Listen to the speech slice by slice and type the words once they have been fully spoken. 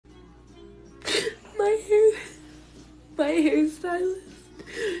hairstylist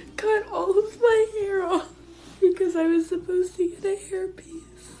cut all of my hair off because I was supposed to get a hairpiece.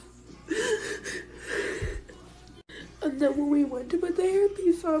 And then when we went to put the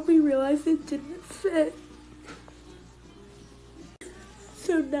hairpiece on, we realized it didn't fit.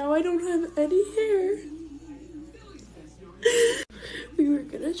 So now I don't have any hair. We were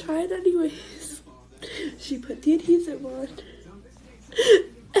gonna try it anyways. She put the adhesive on.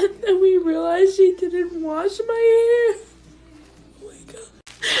 And then we realized she didn't wash my hair. Oh my god.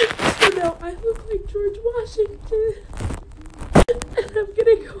 So now I look like George Washington. And I'm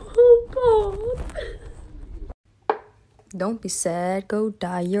gonna go home bald. Don't be sad, go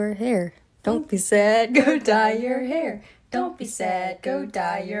dye your hair. Don't be sad, go dye your hair. Don't be sad, go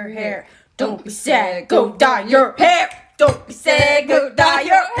dye your hair. Don't be sad, go dye your hair. Don't be sad, go dye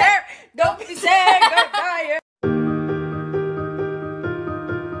your hair. Don't be sad, go dye your hair.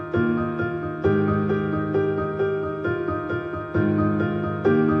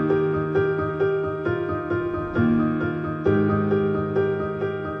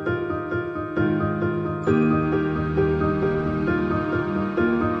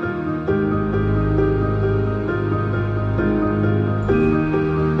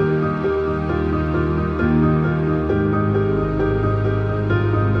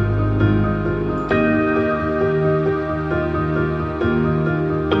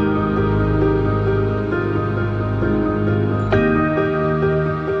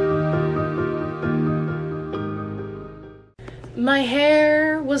 My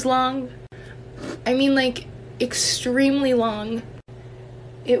hair was long. I mean, like, extremely long.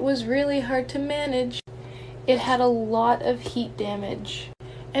 It was really hard to manage. It had a lot of heat damage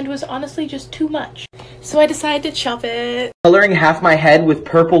and was honestly just too much. So I decided to chop it. Coloring half my head with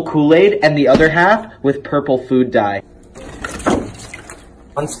purple Kool-Aid and the other half with purple food dye.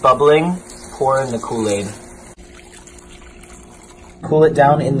 Once bubbling, pour in the Kool-Aid. Cool it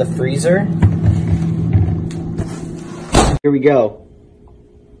down in the freezer. Here we go.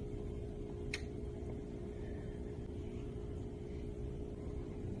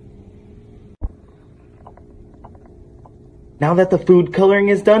 Now that the food coloring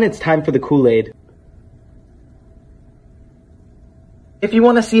is done, it's time for the Kool-Aid. If you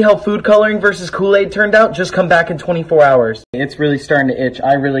want to see how food coloring versus Kool-Aid turned out, just come back in 24 hours. It's really starting to itch.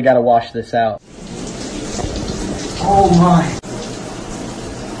 I really gotta wash this out. Oh my.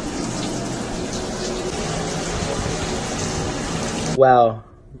 Wow,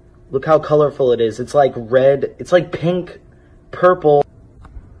 look how colorful it is. It's like red, it's like pink, purple.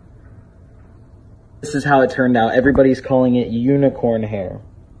 This is how it turned out. Everybody's calling it unicorn hair.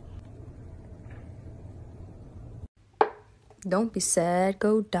 Don't be sad,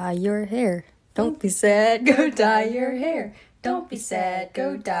 go dye your hair. Don't be sad, go dye your hair. Don't be sad,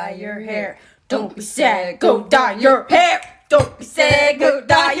 go dye your hair. Don't be sad, go dye your hair. Don't be sad, go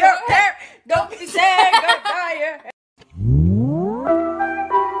dye your hair. Don't be sad, go dye your hair.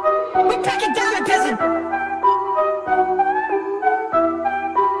 We break it down, peasant.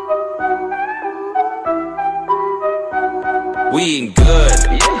 We ain't good.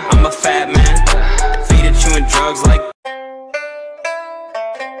 I'm a fat man. Feed it chewing drugs like.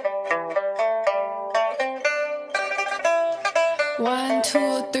 1,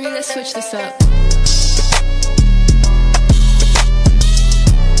 2, 3, let's switch this up.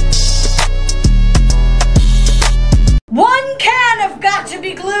 One can of got to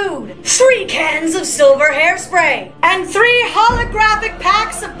be glued, 3 cans of silver hairspray, and 3 holographic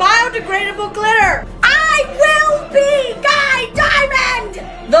packs of biodegradable glitter. I will be Guy Diamond!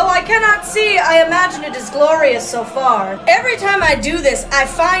 Though I cannot see, I imagine it is glorious so far. Every time I do this, I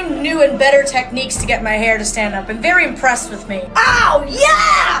find new and better techniques to get my hair to stand up. I'm very impressed with me. Oh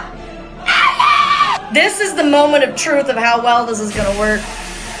yeah! This is the moment of truth of how well this is gonna work.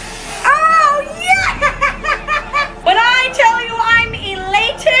 Oh yeah! When I tell you I'm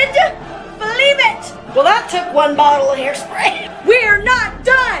elated, believe it! Well, that took 1 bottle of hairspray. We're not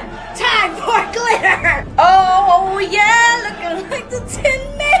done! Time for glitter! Oh yeah, looking like the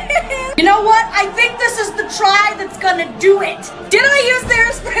Tin Man! You know what? I think this is the try that's gonna do it. Did I use the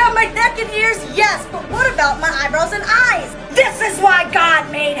hairspray on my neck and ears? Yes, but what about my eyebrows and eyes? This is why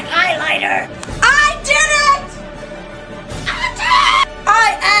God made highlighter. I did it! I did it!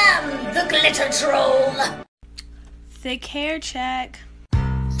 I am the glitter troll. Thick hair check.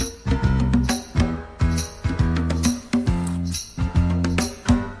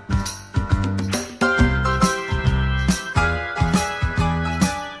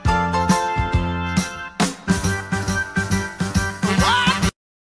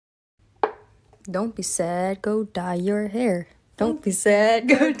 Don't be sad, go dye your hair. Don't be sad,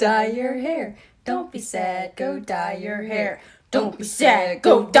 go dye your hair. Don't be sad, go dye your hair. Don't be sad,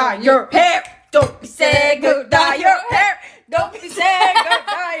 go dye your hair. Don't be sad, go dye your hair. Don't be sad, go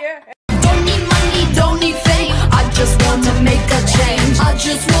dye your hair. Don't need money, don't need fame. I just wanna make a change. I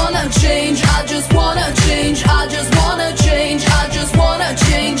just wanna change. I just wanna change. I just wanna change. I just wanna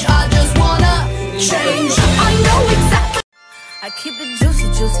change. I just wanna change. I know exactly. I keep it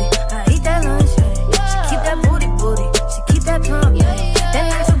juicy, juicy. I eat that lunch. She keep that booty, booty. She keep that plump. That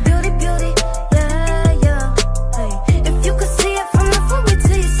natural beauty, beauty. Yeah, yeah. Hey, if you could see it from the front, wait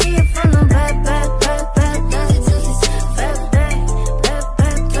till you see it from the back, back, back, back, back, back, back, back, back,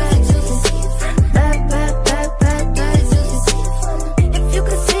 back, back, back, back, back, back. If you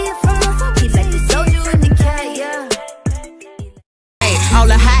could see it from the front, we like to show you in the cat, yeah. Hey, all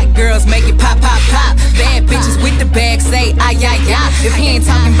the hot girls make it pop, pop, pop. Bad bitches with the bag say, ay, ay, ay. If he ain't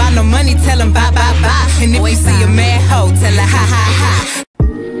talking about no money, tell him bye, bye, bye. And if you see a mad hoe, tell her ha, ha, ha.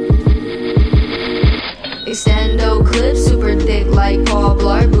 Extendo clip, super thick like Paul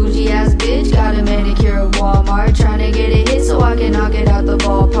Blart. Bougie ass bitch, got a manicure at Walmart. Tryna get a hit so I can knock it out the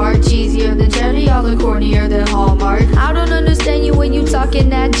ballpark. Cheesier than cheddar, y'all are cornier than Hallmark. I don't understand you when you talking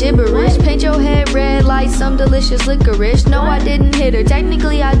that gibberish. Paint your head red like some delicious licorice. No, I didn't hit her,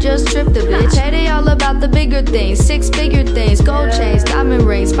 technically I just tripped the bitch. Payday all about the bigger things, 6-figure things. Gold chains, diamond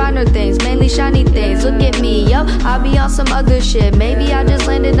rings, finer things, mainly shiny things. Look at me, yup, I be on some other shit. Maybe I just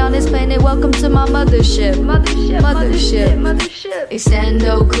landed on this planet, welcome to my mothership. Mothership.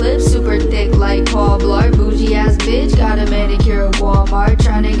 Extendo clip, super thick like Paul Blart. Bougie ass bitch, got a manicure at Walmart.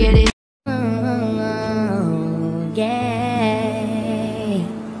 Tryna get it. Yeah.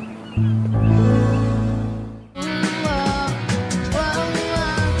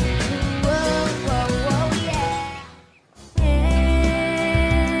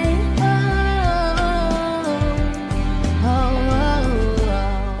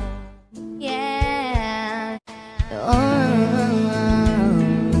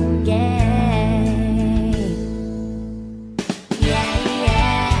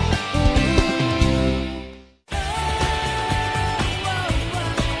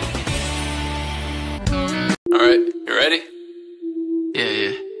 Alright, you ready?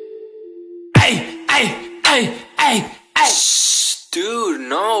 Yeah. Hey! Shh, dude,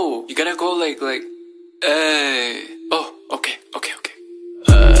 no. You gotta go like, hey. Oh, okay.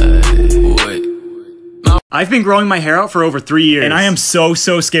 Wait. I've been growing my hair out for over 3 years, and I am so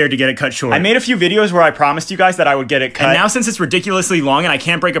scared to get it cut short. I made a few videos where I promised you guys that I would get it cut, and now since it's ridiculously long and I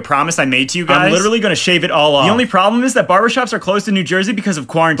can't break a promise I made to you guys, I'm literally gonna shave it all off. The only problem is that barbershops are closed in New Jersey because of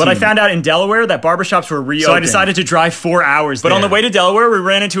quarantine, but I found out in Delaware that barbershops were reopened, so I decided to drive 4 hours there. But on the way to Delaware, we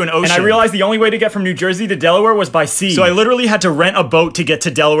ran into an ocean, and I realized the only way to get from New Jersey to Delaware was by sea, so I literally had to rent a boat to get to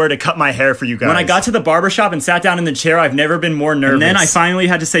Delaware to cut my hair for you guys. When I got to the barbershop and sat down in the chair, I've never been more nervous, and then I finally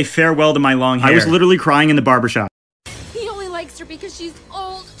had to say farewell to my long hair. I was literally crying in the barbershop. Likes her because she's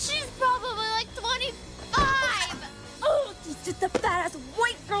old. She's probably like 25. Oh, she's just a fat ass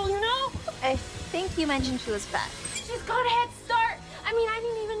white girl, you know? I think you mentioned she was fat. She's got a head start. I mean, I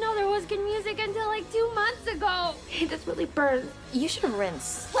didn't even know there was good music until like 2 months ago. This really burns. You should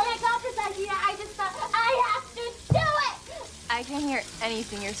rinse. When I got this idea, I just thought I have to do it. I can't hear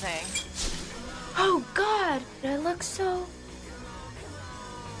anything you're saying. Oh God, I look so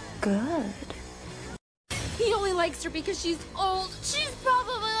good. He only likes her because she's old. She's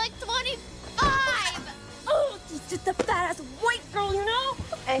probably like 25. Oh, she's just a fat ass white girl, you know?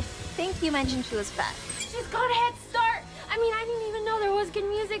 I think you mentioned she was fat. She's got a head start. I mean, I didn't even know there was good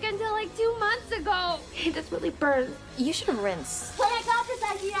music until like 2 months ago. This really burns. You should rinse. When I got this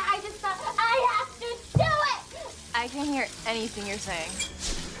idea, I just thought I have to do it. I can't hear anything you're saying.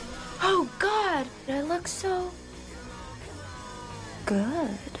 Oh God, I look so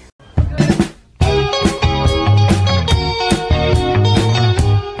good.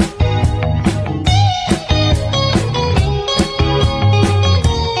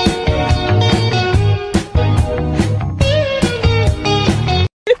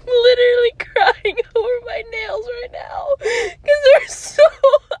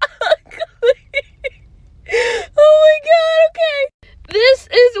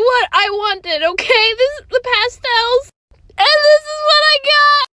 Okay, this is the pastels, and this is what I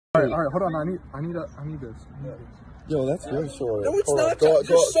got. All right, hold on. I need this. Yo, that's really short. No, it's not.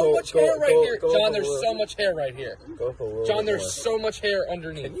 There's so much hair right here. John, there's so much hair right here. John, there's so much hair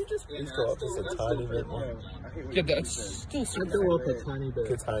underneath. Can you just please go up just a tiny bit more? Yeah, that's still super. Go up a tiny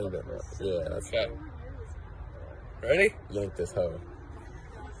bit. A tiny bit more. Yeah, that's okay. Ready? Yank this hoe.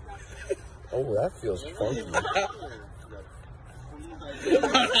 Oh, that feels funky.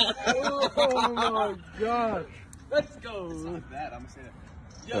 Oh my God! Let's go. It's not bad. I'm gonna say that.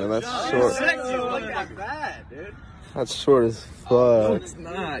 Man, that's short. That's short as fuck. No, it's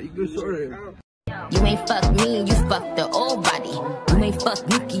not. You go shorter. You ain't fuck me, you fuck the old body. You ain't fuck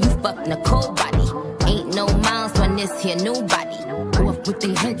Nikki, you fuck Nicole body. Ain't no miles on this here new body. Go up with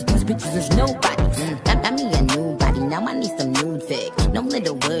their heads, these bitches is nobody. Got me a new body, now I need some new dick. No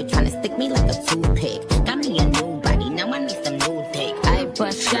little word trying to stick me like a toothpick. Got me a new body, now I need some new dick. I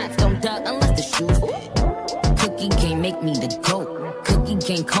bust shots, don't duck unless the shoes fit. Cookie can't make me the goat. Cookie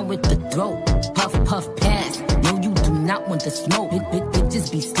can't come with the throat. Puff, puff, pass. No, you do not want the smoke.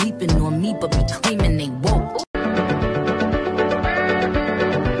 Bitches be sleeping on me, but be claiming they woke.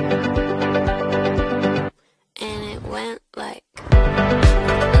 And it went like.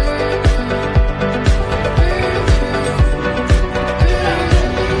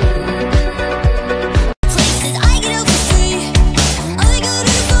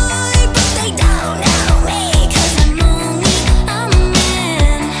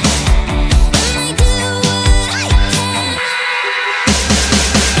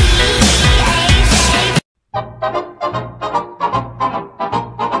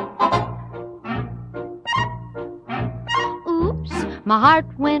 My heart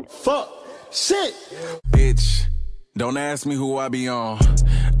went fuck shit. Bitch, don't ask me who I be on.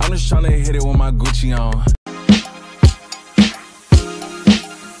 I'm just tryna hit it with my Gucci on.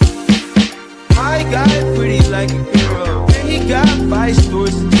 I got it pretty like a girl. And he got 5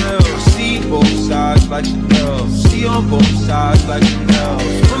 stories to tell. See both sides like Chanel. See on both sides like Chanel.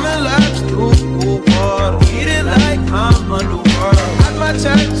 Swimming laps through pool water. Eating like I'm underworld. Got my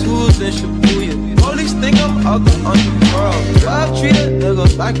tattoos in Shibuya. Police think I'm out the underworld. 12 treat a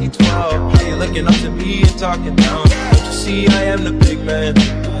nigga like he 12. They looking up to me and talking down. Don't you see I am the big man?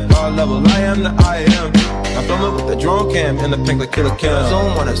 God level, I am the I am. I'm filming with the drone cam and the pink like Killer Cam.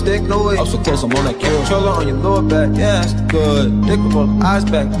 Zone wanna stick, no way. I'm so close, I'm on that kill. Controller on your lower back, yeah, that's good. Dick with both eyes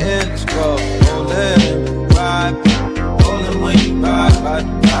back in the scrub. Rollin', ride, rollin' when you ride.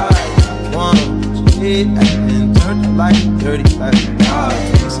 1, 2, 8, and turn the light 30 like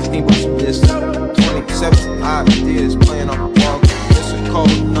 16 bucks from this. 27 ideas playing on the wall. This is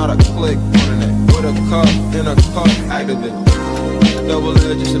cold, not a click. Internet with a cup, in a cup, activate. Double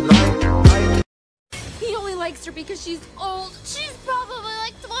edges at night. He only likes her because she's old. She's probably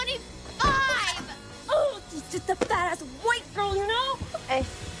like 25. Oh, she's just a fat ass white girl, you know? I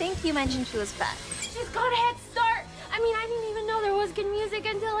think you mentioned she was fat. She's got a head start. I mean, I didn't even know there was good music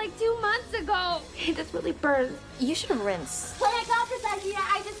until like 2 months ago. Hey, this really burns. You should rinse. When I got this idea,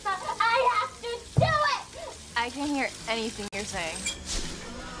 I just thought I have to do it. I can't hear anything you're saying.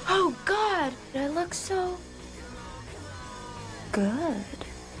 Oh God, I look so good.